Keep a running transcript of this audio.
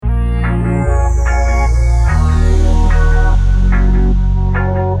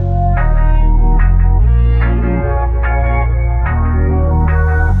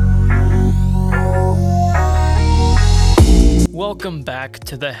Welcome back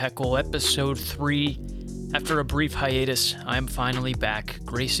to The Heckle, Episode 3. After a brief hiatus, I am finally back,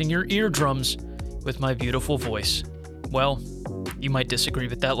 gracing your eardrums with my beautiful voice. Well, you might disagree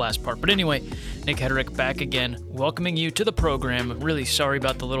with that last part, but anyway, Nick Hedrick back again, welcoming you to the program. I'm really sorry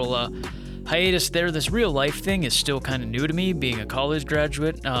about the little hiatus there. This real life thing is still kind of new to me, being a college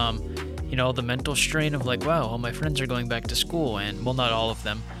graduate. The mental strain of like, wow, all my friends are going back to school, and, well, not all of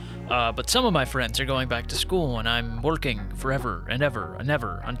them. But some of my friends are going back to school, and I'm working forever and ever and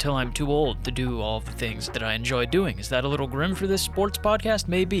ever until I'm too old to do all of the things that I enjoy doing. Is that a little grim for this sports podcast?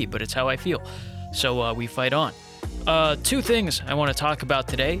 Maybe, but it's how I feel. So we fight on. Two things I want to talk about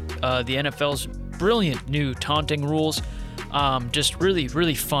today. The NFL's brilliant new taunting rules. Just really,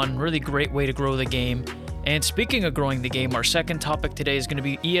 really fun, really great way to grow the game. And speaking of growing the game, our second topic today is going to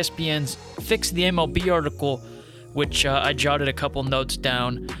be ESPN's Fix the MLB article, which I jotted a couple notes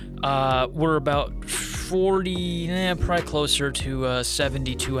down. We're about 40, probably closer to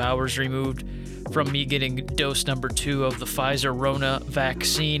 72 hours removed from me getting dose number 2 of the Pfizer Rona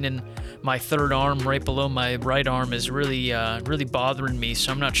vaccine, and my third arm right below my right arm is really bothering me,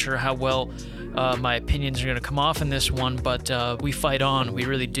 so I'm not sure how well my opinions are going to come off in this one, but we fight on. We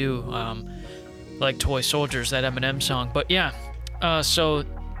really do. Like Toy Soldiers, that Eminem song. But yeah, so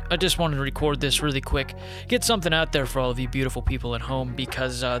I just wanted to record this really quick, get something out there for all of you beautiful people at home,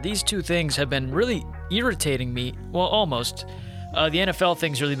 because these two things have been really irritating me. Well, almost. The NFL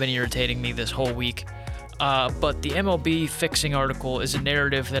thing's really been irritating me this whole week. But the MLB fixing article is a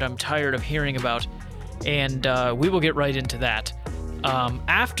narrative that I'm tired of hearing about, and we will get right into that.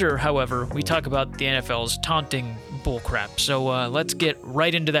 After, however, we talk about the NFL's taunting bullcrap. So let's get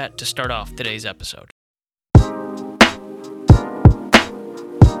right into that to start off today's episode.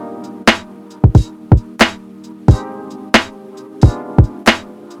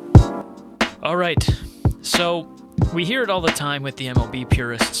 All right, so we hear it all the time with the MLB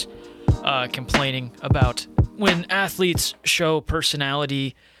purists complaining about when athletes show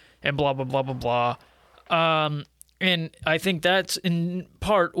personality and blah, blah, blah, blah, blah. And I think that's in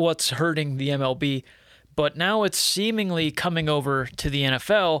part what's hurting the MLB. But now it's seemingly coming over to the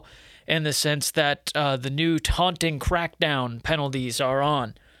NFL in the sense that the new taunting crackdown penalties are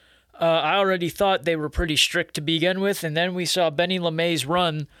on. I already thought they were pretty strict to begin with, and then we saw Benny LeMay's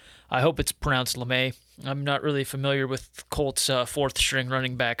run. I hope it's pronounced LeMay. I'm not really familiar with Colts' fourth-string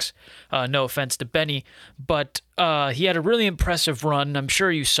running backs. No offense to Benny. But he had a really impressive run. I'm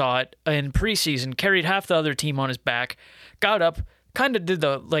sure you saw it in preseason. Carried half the other team on his back. Got up. Kind of did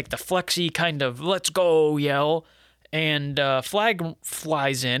the flexy kind of let's go yell, and flag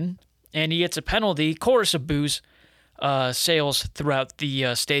flies in, and he gets a penalty. Chorus of boos sails throughout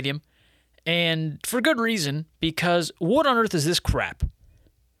the stadium, and for good reason, because what on earth is this crap?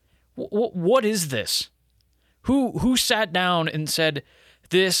 What is this? Who sat down and said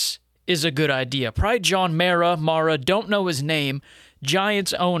this is a good idea? Probably John Mara, don't know his name,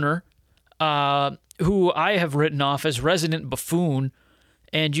 Giants owner, who I have written off as resident buffoon,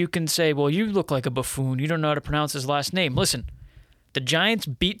 and you can say, well, you look like a buffoon. You don't know how to pronounce his last name. Listen, the Giants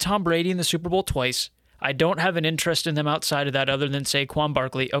beat Tom Brady in the Super Bowl twice. I don't have an interest in them outside of that other than Saquon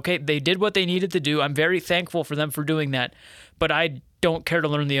Barkley. Okay, they did what they needed to do. I'm very thankful for them for doing that, but I don't care to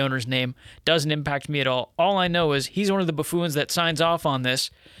learn the owner's name. Doesn't impact me at all. All I know is he's one of the buffoons that signs off on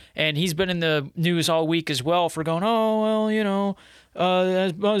this, and he's been in the news all week as well for going,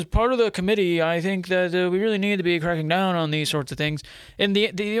 as part of the committee, I think that we really need to be cracking down on these sorts of things. And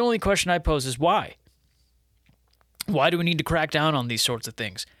the only question I pose is why? Why do we need to crack down on these sorts of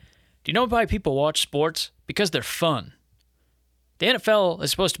things? Do you know why people watch sports? Because they're fun. The NFL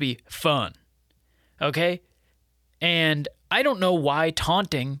is supposed to be fun, okay? And I don't know why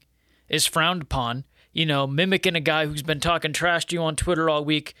taunting is frowned upon. Mimicking a guy who's been talking trash to you on Twitter all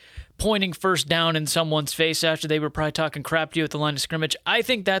week, pointing first down in someone's face after they were probably talking crap to you at the line of scrimmage. I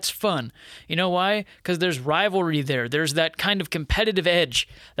think that's fun. You know why? Because there's rivalry there. There's that kind of competitive edge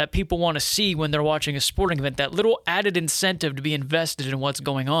that people want to see when they're watching a sporting event, that little added incentive to be invested in what's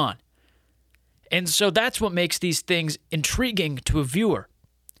going on. And so that's what makes these things intriguing to a viewer.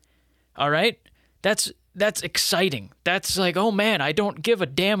 All right? That's exciting. That's like, oh man, I don't give a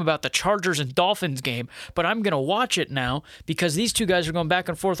damn about the Chargers and Dolphins game, but I'm going to watch it now because these two guys are going back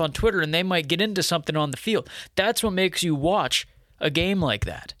and forth on Twitter and they might get into something on the field. That's what makes you watch a game like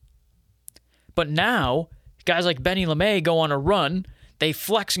that. But now, guys like Benny LeMay go on a run, they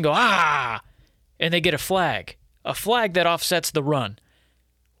flex and go, and they get a flag that offsets the run.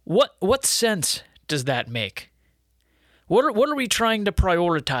 What sense does that make? What are we trying to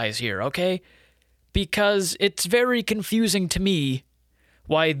prioritize here, okay? Because it's very confusing to me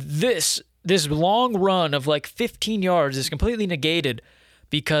why this this long run of like 15 yards is completely negated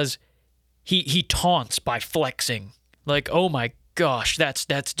because he taunts by flexing. Like, oh my gosh, that's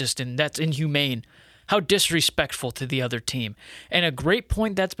inhumane. How disrespectful to the other team. And a great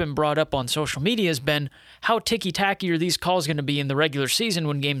point that's been brought up on social media has been how ticky-tacky are these calls going to be in the regular season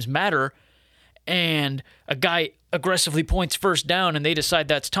when games matter, and a guy aggressively points first down and they decide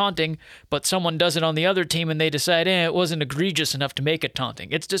that's taunting, but someone does it on the other team and they decide, it wasn't egregious enough to make it taunting.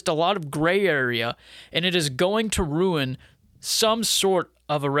 It's just a lot of gray area, and it is going to ruin some sort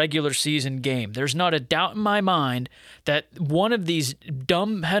of a regular season game. There's not a doubt in my mind that one of these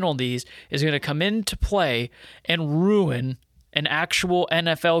dumb penalties is going to come into play and ruin an actual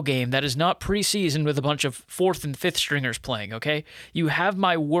NFL game that is not preseason with a bunch of fourth and fifth stringers playing, okay? You have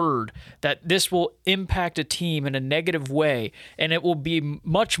my word that this will impact a team in a negative way, and it will be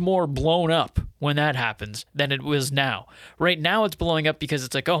much more blown up when that happens than it was now. Right now it's blowing up because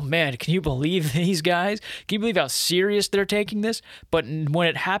it's like, oh man, can you believe these guys? Can you believe how serious they're taking this? But when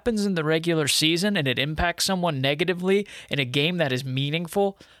it happens in the regular season and it impacts someone negatively in a game that is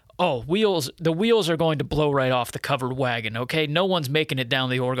meaningful, the wheels are going to blow right off the covered wagon, okay? No one's making it down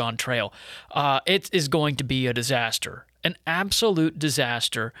the Oregon Trail. It is going to be a disaster, an absolute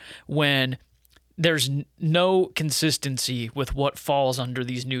disaster when there's no consistency with what falls under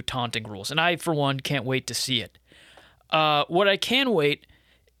these new taunting rules. And I, for one, can't wait to see it. What I can wait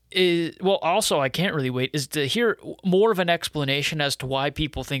is, I can't really wait, is to hear more of an explanation as to why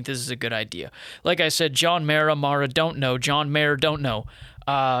people think this is a good idea. Like I said, John Mara don't know. John Mayer don't know.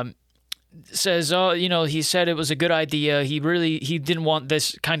 Says, he said it was a good idea. He didn't want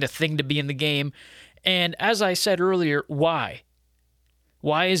this kind of thing to be in the game. And as I said earlier, why?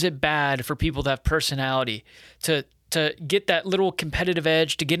 Why is it bad for people to have personality, to get that little competitive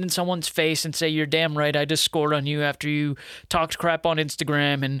edge, to get in someone's face and say, you're damn right, I just scored on you after you talked crap on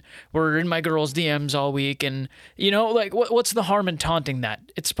Instagram and were in my girl's DMs all week. And, what's the harm in taunting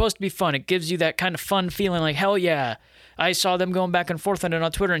that? It's supposed to be fun. It gives you that kind of fun feeling like, hell yeah, I saw them going back and forth on it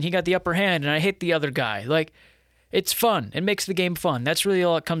on Twitter and he got the upper hand and I hate the other guy. Like, it's fun. It makes the game fun. That's really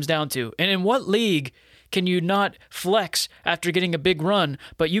all it comes down to. And in what league can you not flex after getting a big run,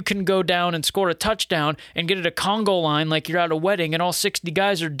 but you can go down and score a touchdown and get at a Congo line like you're at a wedding and all 60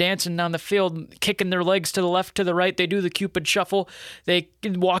 guys are dancing down the field, kicking their legs to the left, to the right. They do the Cupid shuffle. They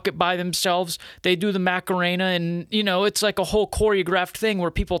walk it by themselves. They do the Macarena. And, it's like a whole choreographed thing where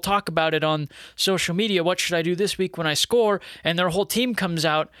people talk about it on social media. What should I do this week when I score? And their whole team comes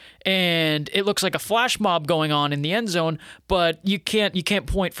out and it looks like a flash mob going on in the end zone, but you can't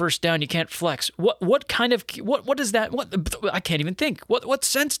point first down. You can't flex. What is that? I can't even think. What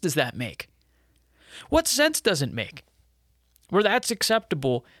sense does that make? What sense does it make? Where that's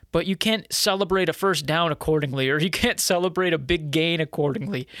acceptable, but you can't celebrate a first down accordingly, or you can't celebrate a big gain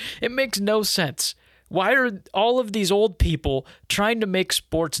accordingly. It makes no sense. Why are all of these old people trying to make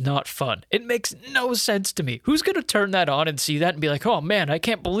sports not fun? It makes no sense to me. Who's going to turn that on and see that and be like, oh man, I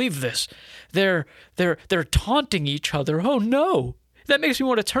can't believe this. They're taunting each other. Oh no. That makes me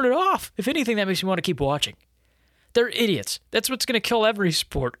want to turn it off. If anything, that makes me want to keep watching. They're idiots. That's what's going to kill every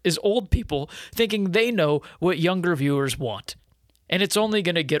sport, is old people thinking they know what younger viewers want. And it's only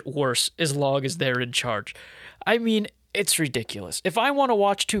going to get worse as long as they're in charge. I mean, it's ridiculous. If I want to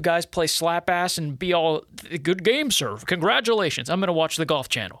watch two guys play slap ass and be all, good game, sir, congratulations, I'm going to watch the Golf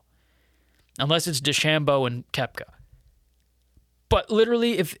Channel. Unless it's DeChambeau and Koepka. But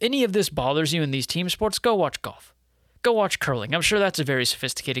literally, if any of this bothers you in these team sports, go watch golf. Go watch curling. I'm sure that's a very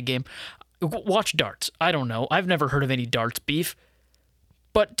sophisticated game. Watch darts. I don't know. I've never heard of any darts beef.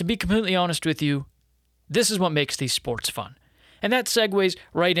 But to be completely honest with you, this is what makes these sports fun. And that segues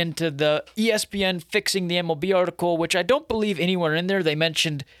right into the ESPN fixing the MLB article, which I don't believe anywhere in there they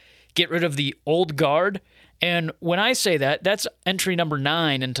mentioned get rid of the old guard. And when I say that, that's entry number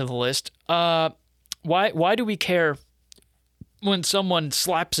 9 into the list. Why do we care when someone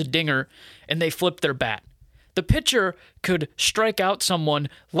slaps a dinger and they flip their bat? The pitcher could strike out someone,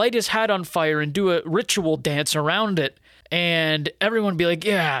 light his hat on fire, and do a ritual dance around it, and everyone would be like,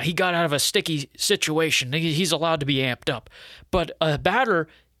 yeah, he got out of a sticky situation. He's allowed to be amped up. But a batter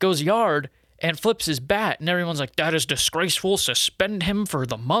goes yard and flips his bat, and everyone's like, that is disgraceful. Suspend him for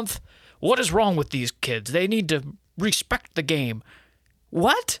the month. What is wrong with these kids? They need to respect the game.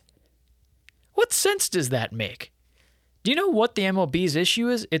 What? What sense does that make? Do you know what the MLB's issue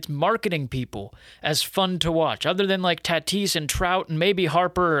is? It's marketing people as fun to watch. Other than like Tatis and Trout and maybe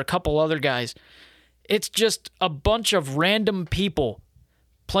Harper or a couple other guys. It's just a bunch of random people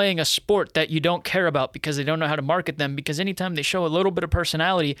playing a sport that you don't care about because they don't know how to market them, because anytime they show a little bit of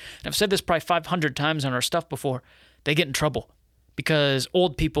personality, and I've said this probably 500 times on our stuff before, they get in trouble. because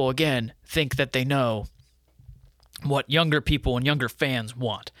old people, again, think that they know what younger people and younger fans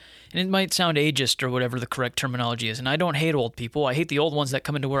want. And it might sound ageist or whatever the correct terminology is. And I don't hate old people. I hate the old ones that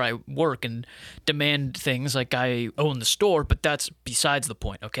come into where I work and demand things like I own the store, but that's besides the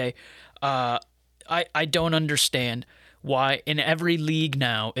point, okay? I don't understand why in every league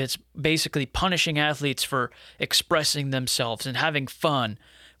now it's basically punishing athletes for expressing themselves and having fun.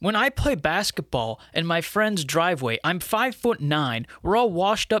 When I play basketball in my friend's driveway, I'm 5'9". We're all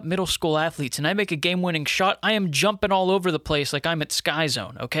washed up middle school athletes, and I make a game-winning shot. I am jumping all over the place like I'm at Sky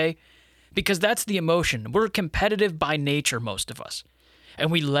Zone, okay? Because that's the emotion. We're competitive by nature, most of us,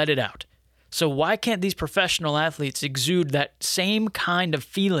 and we let it out. So why can't these professional athletes exude that same kind of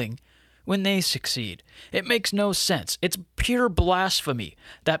feeling when they succeed? It makes no sense. It's pure blasphemy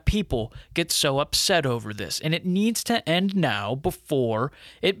that people get so upset over this, and it needs to end now before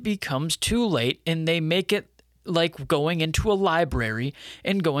it becomes too late and they make it like going into a library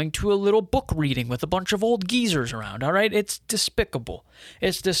and going to a little book reading with a bunch of old geezers around, all right? It's despicable.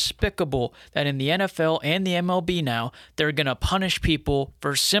 It's despicable that in the NFL and the MLB now, they're going to punish people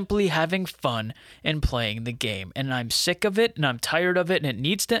for simply having fun and playing the game. And I'm sick of it, and I'm tired of it, and it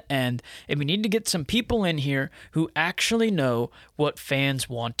needs to end. And we need to get some people in here who actually know what fans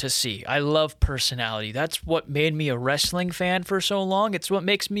want to see. I love personality. That's what made me a wrestling fan for so long. It's what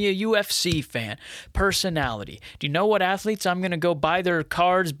makes me a UFC fan. Personality. Do you know what athletes I'm going to go buy their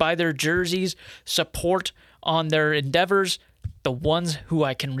cards, buy their jerseys, support on their endeavors? The ones who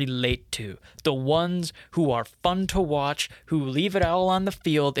I can relate to. The ones who are fun to watch, who leave it all on the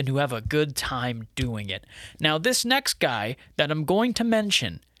field, and who have a good time doing it. Now, this next guy that I'm going to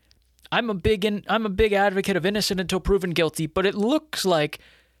mention, I'm a big advocate of innocent until proven guilty, but it looks like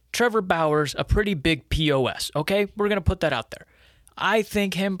Trevor Bauer's a pretty big POS, okay? We're going to put that out there. I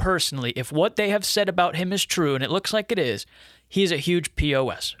think him personally, if what they have said about him is true, and it looks like it is, he's a huge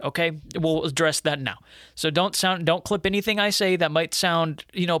POS, okay? We'll address that now. So don't clip anything I say that might sound,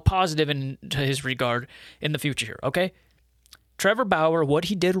 positive into his regard in the future here, okay? Trevor Bauer, what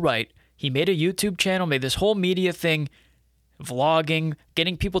he did right, he made a YouTube channel, made this whole media thing, vlogging,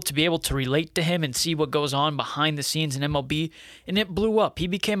 getting people to be able to relate to him and see what goes on behind the scenes in MLB, and it blew up. He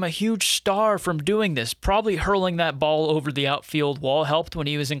became a huge star from doing this. Probably hurling that ball over the outfield wall helped when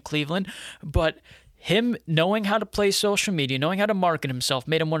he was in Cleveland, but him knowing how to play social media, knowing how to market himself,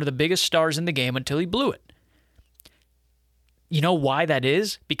 made him one of the biggest stars in the game until he blew it. You know why that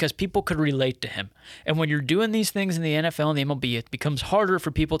is? Because people could relate to him. And when you're doing these things in the NFL and the MLB, it becomes harder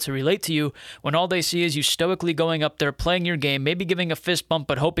for people to relate to you when all they see is you stoically going up there, playing your game, maybe giving a fist bump,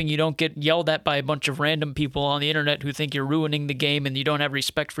 but hoping you don't get yelled at by a bunch of random people on the internet who think you're ruining the game and you don't have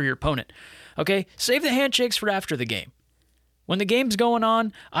respect for your opponent. Okay? Save the handshakes for after the game. When the game's going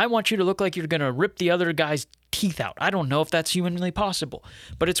on, I want you to look like you're going to rip the other guy's teeth out. I don't know if that's humanly possible,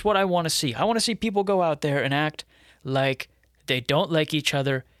 but it's what I want to see. I want to see people go out there and act like they don't like each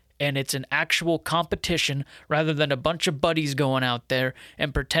other, and it's an actual competition rather than a bunch of buddies going out there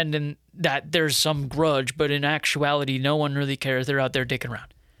and pretending that there's some grudge, but in actuality, no one really cares. They're out there dicking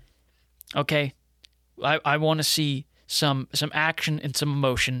around. Okay? I want to see some action and some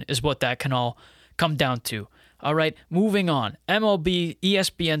emotion is what that can all come down to. All right, moving on. MLB,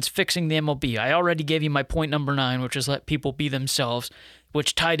 ESPN's fixing the MLB. I already gave you my point number 9, which is let people be themselves,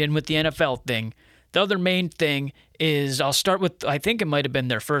 which tied in with the NFL thing. The other main thing is, I'll start with, I think it might have been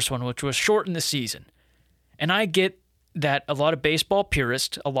their first one, which was shorten the season. And I get that a lot of baseball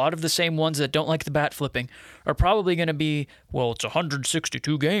purists, a lot of the same ones that don't like the bat flipping, are probably going to be, well, it's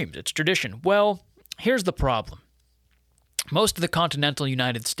 162 games, it's tradition. Well, here's the problem. Most of the continental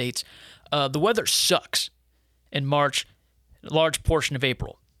United States, the weather sucks in March, a large portion of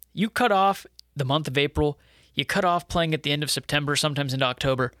April. You cut off the month of April, you cut off playing at the end of September, sometimes into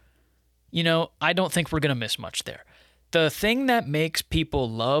October. I don't think we're going to miss much there. The thing that makes people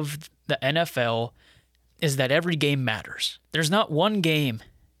love the NFL is that every game matters. There's not one game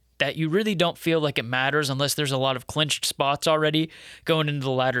that you really don't feel like it matters unless there's a lot of clinched spots already going into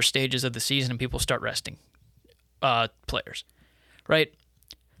the latter stages of the season and people start resting players, right?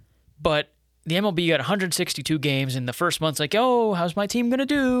 But the MLB got 162 games, and the first month's like, oh, how's my team going to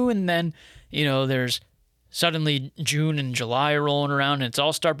do? And then, there's suddenly June and July are rolling around, and it's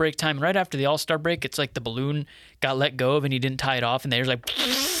All-Star break time. And right after the All-Star break, it's like the balloon got let go of and he didn't tie it off, and there's like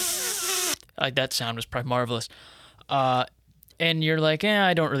that sound was probably marvelous. And you're like,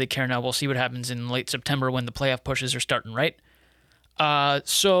 I don't really care now. We'll see what happens in late September when the playoff pushes are starting, right?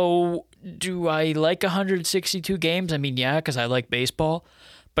 So do I like 162 games? I mean, yeah, because I like baseball.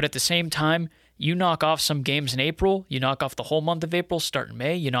 But at the same time, you knock off some games in April, you knock off the whole month of April, start in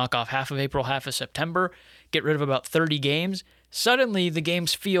May, you knock off half of April, half of September, get rid of about 30 games. suddenly the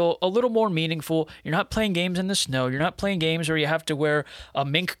games feel a little more meaningful. You're not playing games in the snow. You're not playing games where you have to wear a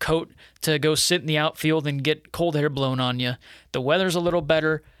mink coat to go sit in the outfield and get cold air blown on you. The weather's a little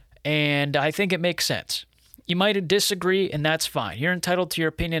better, and I think it makes sense. You might disagree, and that's fine. You're entitled to your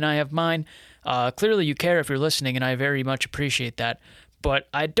opinion. I have mine. Clearly you care if you're listening, and I very much appreciate that. But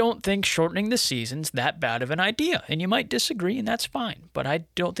I don't think shortening the season's that bad of an idea. And you might disagree, and that's fine. But I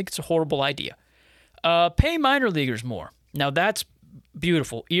don't think it's a horrible idea. Pay minor leaguers more. Now, that's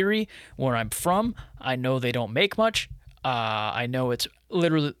beautiful. Erie, where I'm from, I know they don't make much. I know it's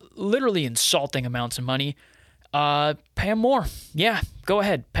literally insulting amounts of money. Pay them more. Yeah, go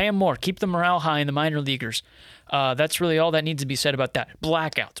ahead. Pay them more. Keep the morale high in the minor leaguers. That's really all that needs to be said about that.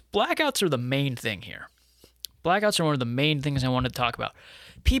 Blackouts. Blackouts are the main thing here. Blackouts are one of the main things I want to talk about.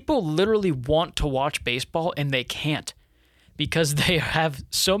 People literally want to watch baseball, and they can't because they have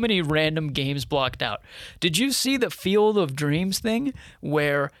so many random games blocked out. Did you see the Field of Dreams thing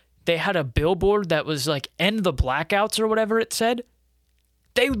where they had a billboard that was like, end the blackouts or whatever it said?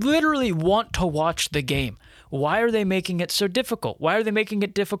 They literally want to watch the game. Why are they making it so difficult? Why are they making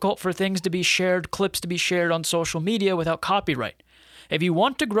it difficult for things to be shared, clips to be shared on social media without copyright? If you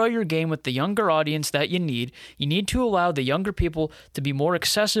want to grow your game with the younger audience that you need to allow the younger people to be more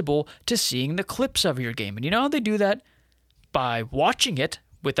accessible to seeing the clips of your game. And you know how they do that? By watching it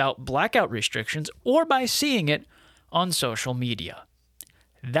without blackout restrictions or by seeing it on social media.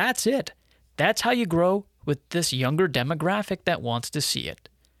 That's it. That's how you grow with this younger demographic that wants to see it.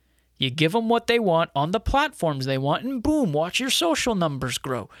 You give them what they want on the platforms they want, and boom, watch your social numbers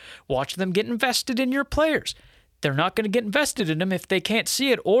grow. Watch them get invested in your players. They're not going to get invested in them if they can't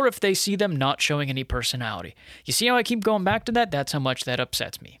see it or if they see them not showing any personality. You see how I keep going back to that? That's how much that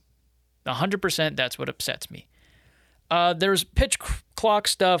upsets me. 100% that's what upsets me. There's pitch clock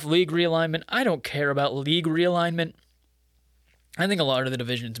stuff, league realignment. I don't care about league realignment. I think a lot of the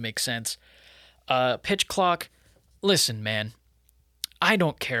divisions make sense. Pitch clock, listen, man. I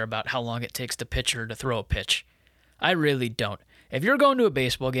don't care about how long it takes the pitcher to throw a pitch. I really don't. If you're going to a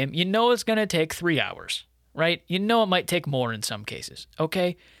baseball game, you know it's going to take 3 hours. Right? You know it might take more in some cases,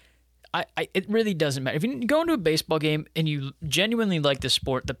 okay? It really doesn't matter. If you go into a baseball game and you genuinely like the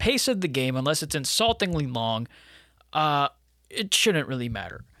sport, the pace of the game, unless it's insultingly long, it shouldn't really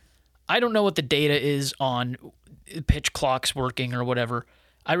matter. I don't know what the data is on pitch clocks working or whatever.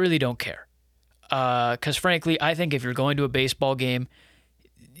 I really don't care. Because frankly, I think if you're going to a baseball game,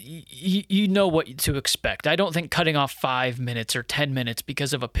 you know what to expect. I don't think cutting off 5 minutes or 10 minutes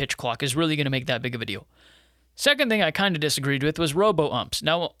because of a pitch clock is really going to make that big of a deal. Second thing I kind of disagreed with was robo-umps.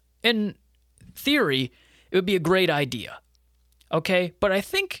 Now, in theory, it would be a great idea, okay? But I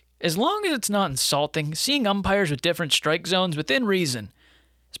think as long as it's not insulting, seeing umpires with different strike zones within reason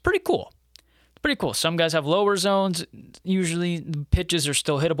is pretty cool. It's pretty cool. Some guys have lower zones. Usually the pitches are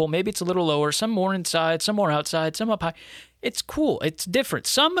still hittable. Maybe it's a little lower. Some more inside, some more outside, some up high. It's cool. It's different.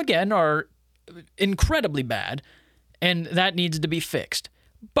 Some, again, are incredibly bad, and that needs to be fixed.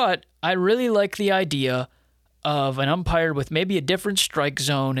 But I really like the idea of an umpire with maybe a different strike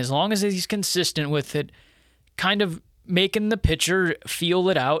zone, as long as he's consistent with it, kind of making the pitcher feel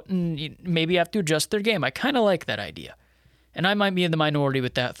it out and maybe have to adjust their game. I kind of like that idea. And I might be in the minority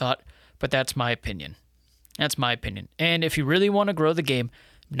with that thought, but that's my opinion. That's my opinion. And if you really want to grow the game,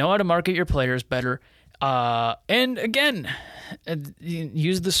 know how to market your players better. And again,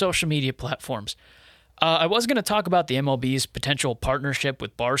 use the social media platforms. I was going to talk about the MLB's potential partnership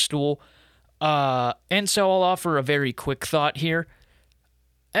with Barstool. And so I'll offer a very quick thought here.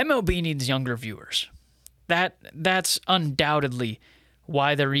 MLB needs younger viewers. That's undoubtedly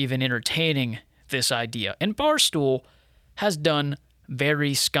why they're even entertaining this idea. And Barstool has done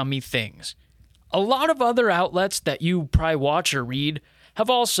very scummy things. A lot of other outlets that you probably watch or read have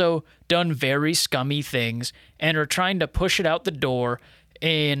also done very scummy things and are trying to push it out the door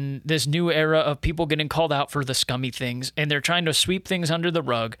in this new era of people getting called out for the scummy things, and they're trying to sweep things under the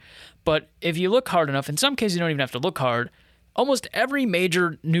rug. But if you look hard enough, in some cases you don't even have to look hard, almost every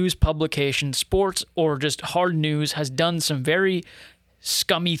major news publication, sports or just hard news, has done some very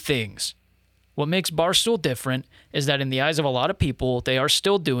scummy things. What makes Barstool different is that in the eyes of a lot of people, they are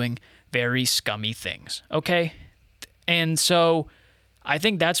still doing very scummy things, okay? And so I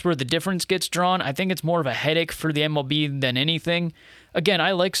think that's where the difference gets drawn. I think it's more of a headache for the MLB than anything. Again,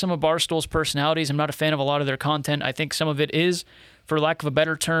 I like some of Barstool's personalities. I'm not a fan of a lot of their content. I think some of it is, for lack of a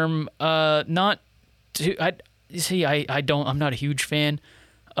better term, I'm not a huge fan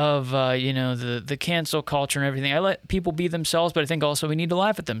of the cancel culture and everything. I let people be themselves, but I think also we need to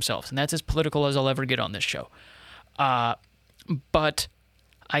laugh at themselves, and that's as political as I'll ever get on this show. But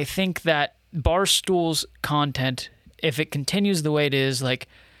I think that Barstool's content if it continues the way it is, like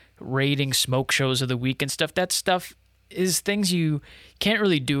rating smoke shows of the week and stuff, that stuff is things you can't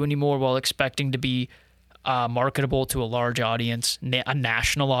really do anymore while expecting to be marketable to a large audience, a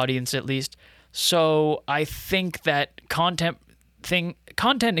national audience at least. So I think that content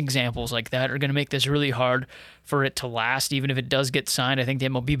examples like that are going to make this really hard for it to last, even if it does get signed. I think the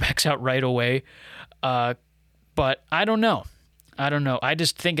MLB backs out right away. But I don't know. I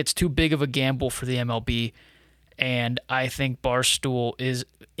just think it's too big of a gamble for the MLB. And I think Barstool is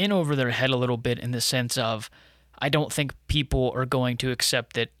in over their head a little bit in the sense of I don't think people are going to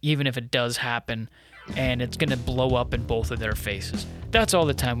accept it, even if it does happen, and it's going to blow up in both of their faces. That's all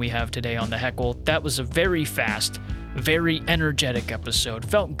the time we have today on The Heckle. That was a very fast, very energetic episode.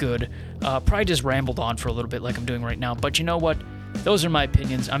 Felt good. Probably just rambled on for a little bit like I'm doing right now. But you know what? Those are my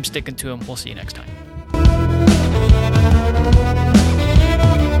opinions. I'm sticking to them. We'll see you next time.